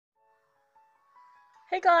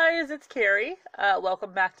Hey guys, it's Carrie.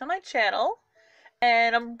 Welcome back to my channel,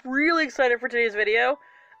 and I'm really excited for today's video.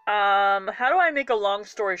 How do I make a long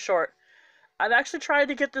story short? I've actually tried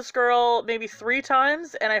to get this girl maybe 3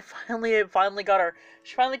 times, and I finally got her.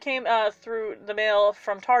 She finally came through the mail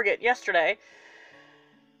from Target yesterday.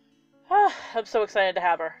 I'm so excited to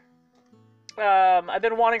have her. I've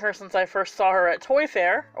been wanting her since I first saw her at Toy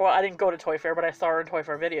Fair. Well, I didn't go to Toy Fair, but I saw her in Toy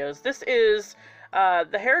Fair videos. This is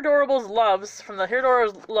the Hairdorables Loves from the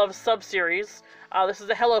Hairdorables Loves sub-series. This is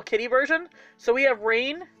the Hello Kitty version. So we have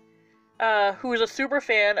Rayne, who is a super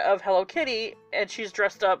fan of Hello Kitty, and she's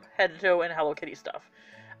dressed up head to toe in Hello Kitty stuff.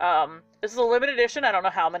 This is a limited edition. I don't know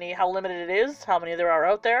how limited it is, how many there are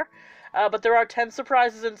out there. But there are 10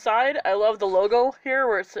 surprises inside. I love the logo here,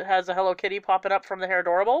 where it has a Hello Kitty popping up from the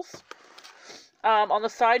Hairdorables. On the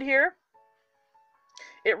side here,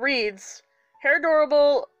 it reads,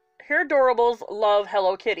 Hairdorables love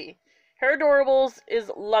Hello Kitty. Hairdorables is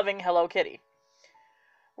loving Hello Kitty.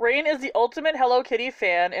 Rayne is the ultimate Hello Kitty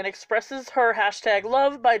fan and expresses her hashtag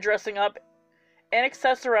love by dressing up and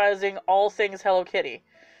accessorizing all things Hello Kitty.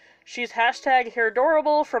 She's hashtag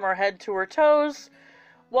Hairdorable from her head to her toes.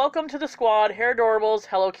 Welcome to the squad, Hairdorables,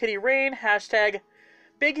 Hello Kitty Rayne, hashtag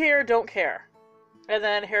big hair don't care. And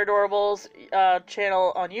then Hairdorables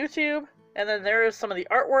channel on YouTube. And then there is some of the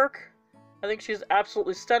artwork. I think she's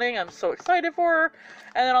absolutely stunning. I'm so excited for her.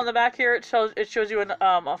 And then on the back here, it shows you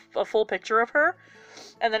a full picture of her.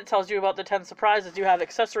 And then it tells you about the 10 surprises. You have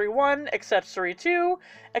accessory 1, accessory 2,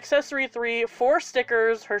 accessory 3, 4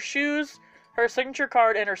 stickers, her shoes, her signature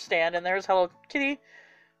card, and her stand. And there's Hello Kitty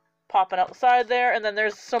popping outside there. And then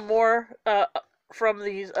there's some more from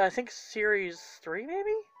these, I think, series 3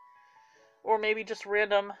 maybe? Or maybe just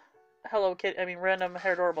random random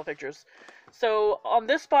Hairdorable pictures. So on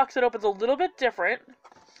this box, it opens a little bit different.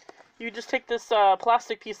 You just take this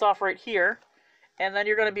plastic piece off right here, and then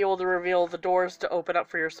you're going to be able to reveal the doors to open up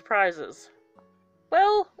for your surprises.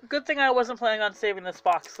 Well, good thing I wasn't planning on saving this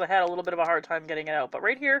box, because I had a little bit of a hard time getting it out. But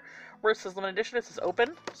right here, where it says limited edition, it says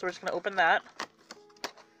open. So we're just going to open that.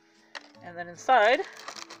 And then inside,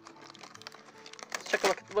 let's take a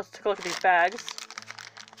look at these bags.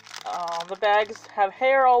 The bags have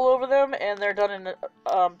hair all over them, and they're done in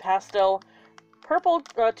pastel purple,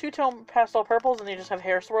 two-tone pastel purples, and they just have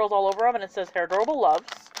hair swirls all over them, and it says Hairdorables Loves.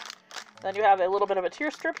 Then you have a little bit of a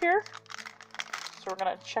tear strip here. So we're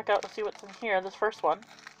going to check out and see what's in here, this first one.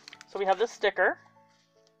 So we have this sticker.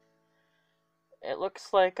 It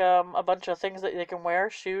looks like a bunch of things that they can wear,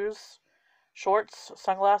 shoes, shorts,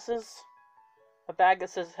 sunglasses, a bag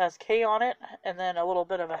that has K on it, and then a little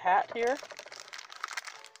bit of a hat here.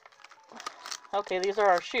 Okay, these are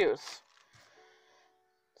our shoes.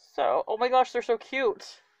 So, oh my gosh, they're so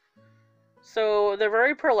cute. So, they're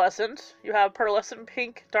very pearlescent. You have pearlescent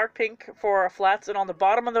pink, dark pink for flats, and on the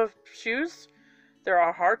bottom of the shoes, there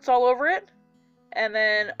are hearts all over it. And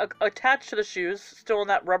then, attached to the shoes, still in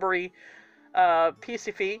that rubbery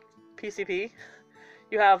PCP,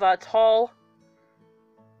 you have a tall,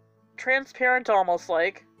 transparent almost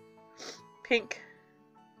like, pink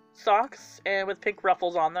socks and with pink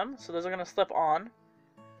ruffles on them, so those are going to slip on,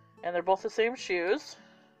 and they're both the same shoes.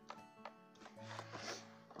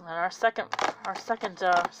 And then our second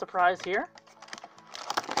surprise here,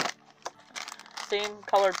 same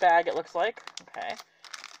colored bag it looks like. Okay,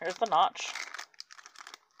 here's the notch,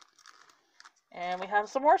 and we have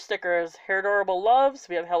some more stickers. Hairdorables Loves,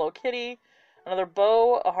 we have Hello Kitty, another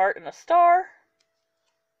bow, a heart, and a star.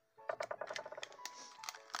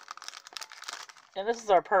 And this is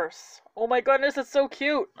our purse. Oh my goodness, it's so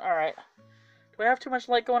cute! Alright. Do I have too much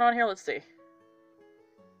light going on here? Let's see. Is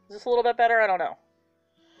this a little bit better? I don't know.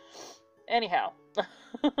 Anyhow.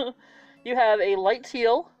 You have a light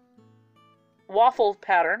teal waffle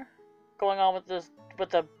pattern going on with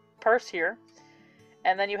the purse here.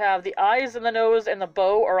 And then you have the eyes and the nose and the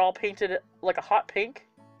bow are all painted like a hot pink.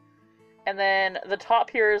 And then the top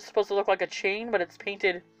here is supposed to look like a chain, but it's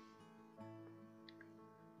painted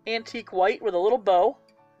antique white with a little bow.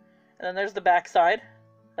 And then there's the back side.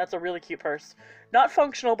 That's a really cute purse. Not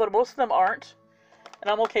functional, but most of them aren't. And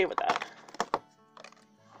I'm okay with that,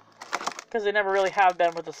 because they never really have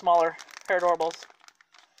been with the smaller Hairdorables.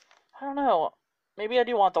 I don't know. Maybe I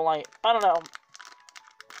do want the light. I don't know.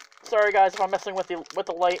 Sorry guys if I'm messing with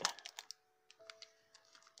the light.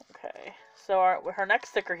 Okay. So our next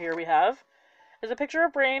sticker here we have is a picture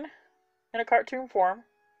of Rayne in a cartoon form,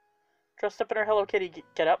 dressed up in her Hello Kitty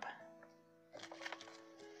getup.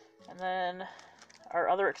 And then our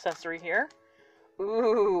other accessory here.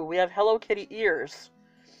 Ooh, we have Hello Kitty ears.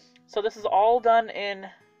 So this is all done in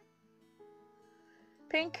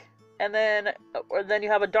pink And then you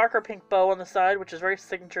have a darker pink bow on the side, which is very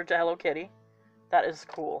signature to Hello Kitty. That is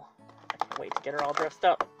cool. I can't wait to get her all dressed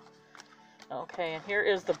up. Okay, and here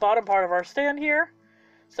is the bottom part of our stand here.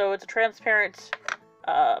 So it's a transparent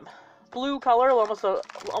blue color,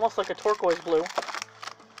 almost like a turquoise blue.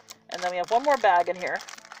 And then we have one more bag in here.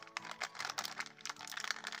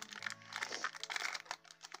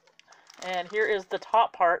 And here is the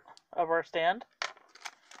top part of our stand.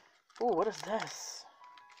 Ooh, what is this?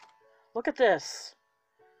 Look at this.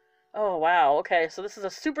 Oh, wow. Okay, so this is a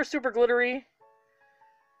super, super glittery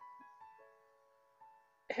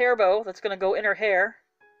hair bow that's going to go in her hair.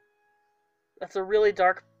 That's a really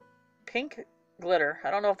dark pink glitter.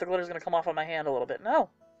 I don't know if the glitter is going to come off on my hand a little bit. No.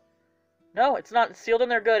 No, it's not. It's sealed in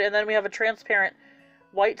there good. And then we have a transparent,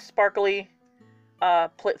 white, sparkly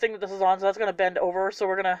thing that this is on, so that's going to bend over. So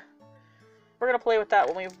we're going to play with that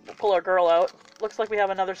when we pull our girl out. Looks like we have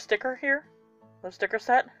another sticker here. A sticker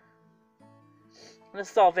set. And this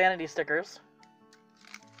is all vanity stickers.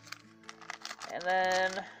 And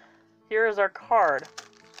then here is our card.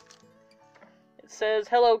 It says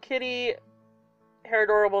Hello Kitty,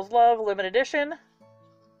 Hairdorables Love, limited edition.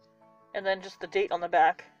 And then just the date on the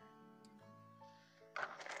back.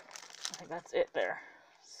 I think that's it there.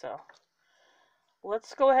 So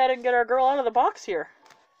let's go ahead and get our girl out of the box here.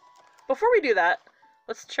 Before we do that,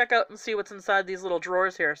 let's check out and see what's inside these little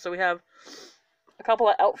drawers here. So we have a couple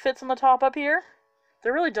of outfits on the top up here.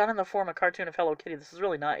 They're really done in the form of cartoon of Hello Kitty. This is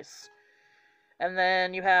really nice. And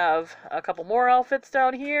then you have a couple more outfits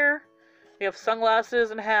down here. We have sunglasses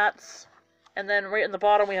and hats. And then right in the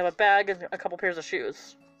bottom we have a bag and a couple pairs of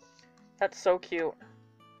shoes. That's so cute.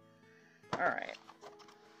 Alright.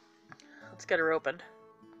 Let's get her opened.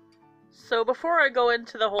 So before I go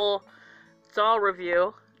into the whole doll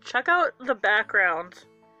review, check out the background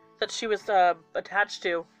that she was attached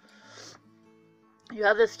to. You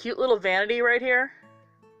have this cute little vanity right here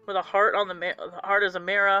with a heart on the heart as a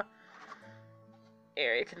mirror.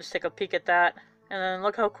 Here, you can just take a peek at that. And then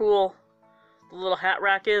look how cool the little hat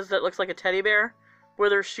rack is that looks like a teddy bear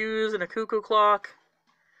with her shoes and a cuckoo clock.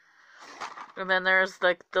 And then there's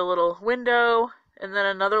like the little window, and then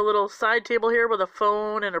another little side table here with a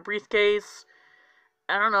phone and a briefcase.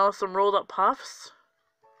 I don't know, some rolled up puffs.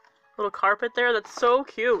 Little carpet there. That's so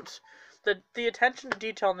cute. The attention to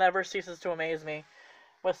detail never ceases to amaze me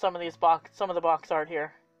with some of the box art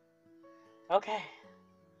here. Okay.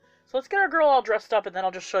 So let's get our girl all dressed up and then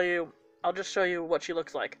I'll just show you what she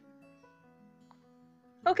looks like.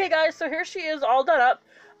 Okay guys, so here she is all done up.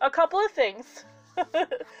 A couple of things.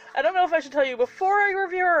 I don't know if I should tell you before I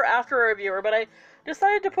review her or after I review her, but I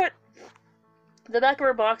decided to put the back of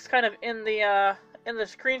her box kind of in the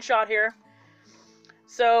screenshot here.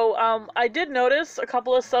 So, I did notice a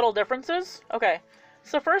couple of subtle differences. Okay,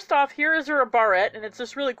 so first off, here is her barrette, and it's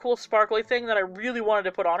this really cool sparkly thing that I really wanted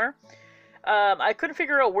to put on her. I couldn't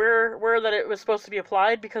figure out where that it was supposed to be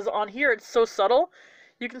applied, because on here it's so subtle.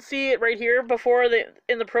 You can see it right here before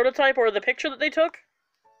in the prototype or the picture that they took.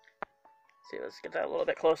 Let's see, let's get that a little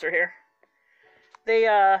bit closer here.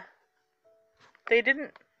 They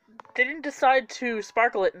didn't decide to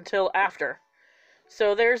sparkle it until after.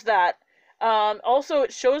 So there's that. Also,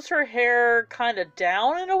 it shows her hair kind of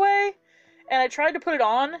down in a way, and I tried to put it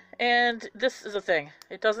on, and this is a thing.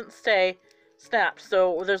 It doesn't stay snapped,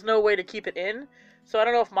 so there's no way to keep it in. So I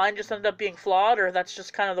don't know if mine just ended up being flawed, or that's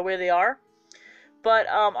just kind of the way they are. But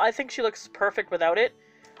I think she looks perfect without it.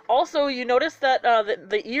 Also, you notice that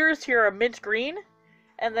the ears here are mint green,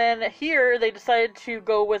 and then here they decided to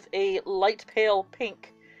go with a light pale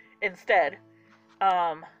pink instead.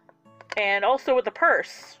 And also with the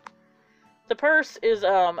purse. The purse is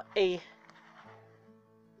like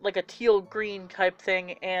a teal green type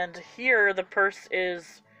thing, and here the purse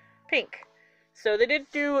is pink. So they did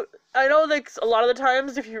do, I know like a lot of the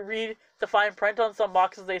times if you read the fine print on some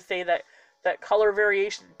boxes they say that color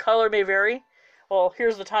may vary. Well,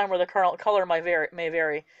 here's the time where the color may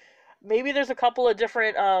vary. Maybe there's a couple of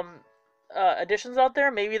different editions out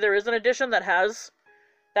there. Maybe there is an edition that has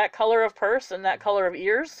that color of purse and that color of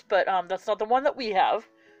ears, but that's not the one that we have.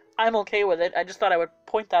 I'm okay with it. I just thought I would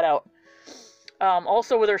point that out.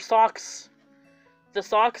 Also with her socks, the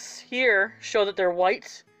socks here show that they're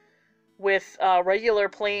white with regular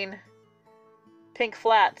plain pink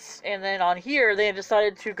flats, and then on here they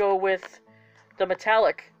decided to go with the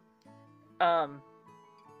metallic, the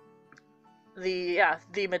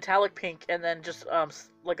metallic pink, and then just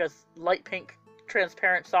like a light pink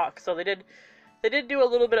transparent sock. So they did do a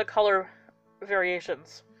little bit of color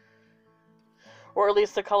variations. Or at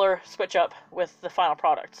least the color switch up with the final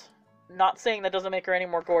product. not saying that doesn't make her any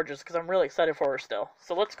more gorgeous, because I'm really excited for her still.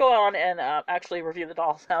 So let's go on and actually review the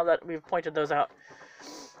dolls now that we've pointed those out.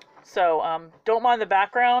 So, don't mind the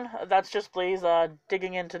background. That's just Blaze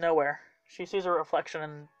digging into nowhere. She sees her reflection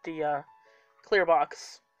in the clear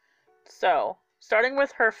box. So, starting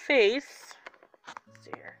with her face. Let's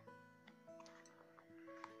see here.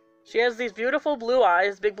 She has these beautiful blue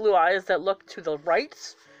eyes, big blue eyes that look to the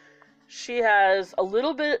right. She has a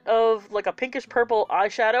little bit of like a pinkish purple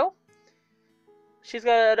eyeshadow. She's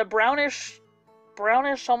got a brownish,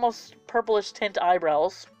 almost purplish tint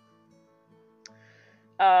eyebrows.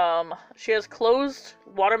 She has closed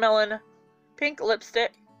watermelon pink lips.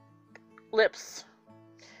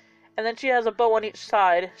 And then she has a bow on each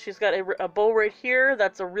side. She's got a bow right here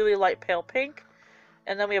that's a really light pale pink.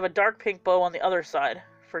 And then we have a dark pink bow on the other side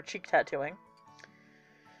for cheek tattooing.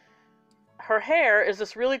 Her hair is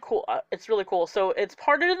this really cool, it's really cool. So it's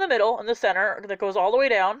parted in the middle, in the center, that goes all the way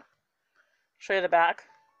down. Show you the back.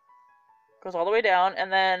 Goes all the way down,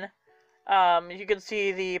 and then you can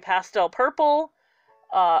see the pastel purple,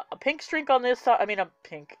 a pink streak on this side,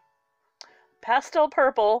 pastel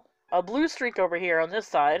purple, a blue streak over here on this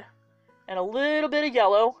side, and a little bit of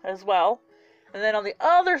yellow as well. And then on the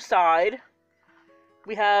other side,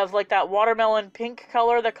 we have like that watermelon pink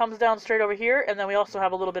color that comes down straight over here, and then we also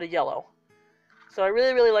have a little bit of yellow. So I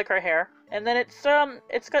really, really like her hair. And then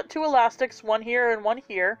it's got two elastics, one here and one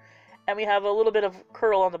here, and we have a little bit of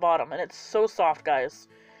curl on the bottom, and it's so soft, guys.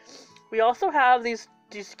 We also have these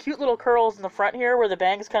cute little curls in the front here where the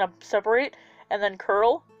bangs kind of separate and then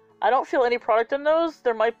curl. I don't feel any product in those.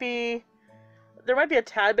 There might be a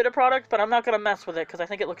tad bit of product, but I'm not going to mess with it because I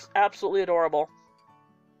think it looks absolutely adorable.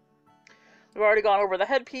 We've already gone over the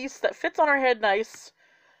headpiece that fits on her head nice.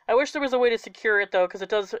 I wish there was a way to secure it though, because it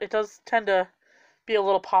does tend to be a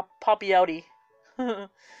little poppy outy.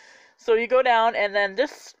 So you go down, and then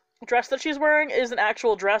this dress that she's wearing is an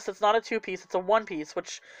actual dress. It's not a two-piece, it's a one-piece,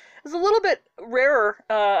 which is a little bit rarer,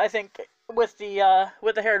 I think, with the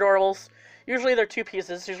Hairdorables. Usually they're two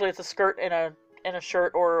pieces. Usually it's a skirt and a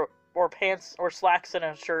shirt, or pants or slacks and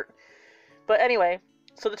a shirt. But anyway,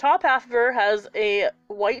 so the top half of her has a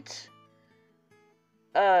white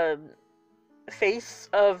face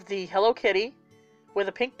of the Hello Kitty with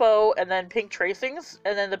a pink bow and then pink tracings,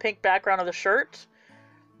 and then the pink background of the shirt.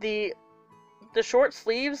 The short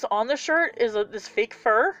sleeves on the shirt is this fake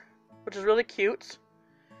fur, which is really cute.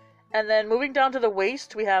 And then moving down to the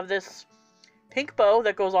waist, we have this pink bow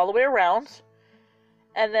that goes all the way around.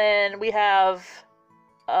 And then we have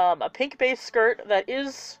a pink base skirt that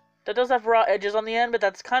does have raw edges on the end, but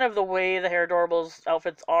that's kind of the way the Hairdorables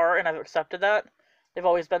outfits are, and I've accepted that. They've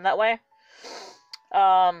always been that way.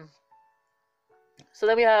 So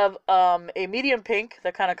then we have a medium pink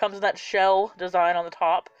that kind of comes in that shell design on the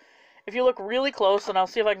top. If you look really close, and I'll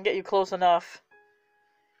see if I can get you close enough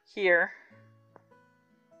here,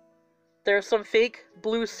 there's some fake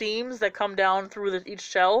blue seams that come down through each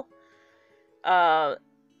shell. And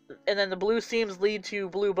then the blue seams lead to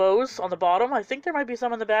blue bows on the bottom. I think there might be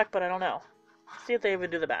some on the back, but I don't know. Let's see if they even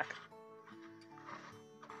do the back.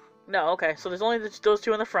 No, okay, so there's only those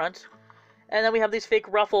two in the front. And then we have these fake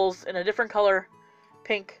ruffles in a different color,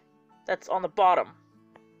 pink, that's on the bottom.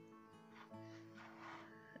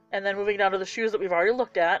 And then moving down to the shoes that we've already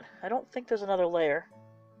looked at, I don't think there's another layer.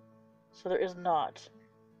 So there is not.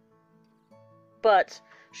 But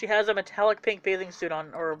she has a metallic pink bathing suit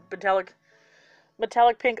on, or metallic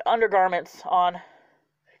pink undergarments on.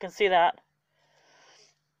 You can see that.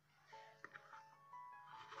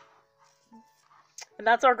 And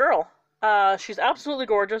that's our girl. She's absolutely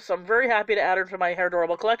gorgeous. I'm very happy to add her to my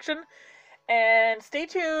Hairdorable collection. And stay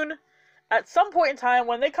tuned. At some point in time,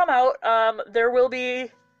 when they come out, there will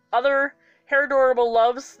be other Hairdorable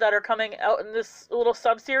loves that are coming out in this little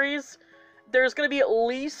sub-series. There's going to be at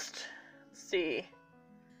least, let's see,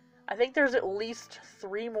 I think there's at least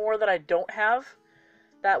 3 more that I don't have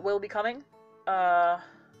that will be coming. Yeah.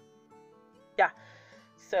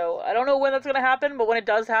 So, I don't know when that's going to happen, but when it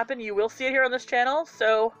does happen, you will see it here on this channel.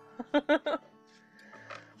 So,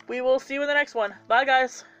 we will see you in the next one. Bye,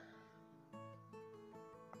 guys.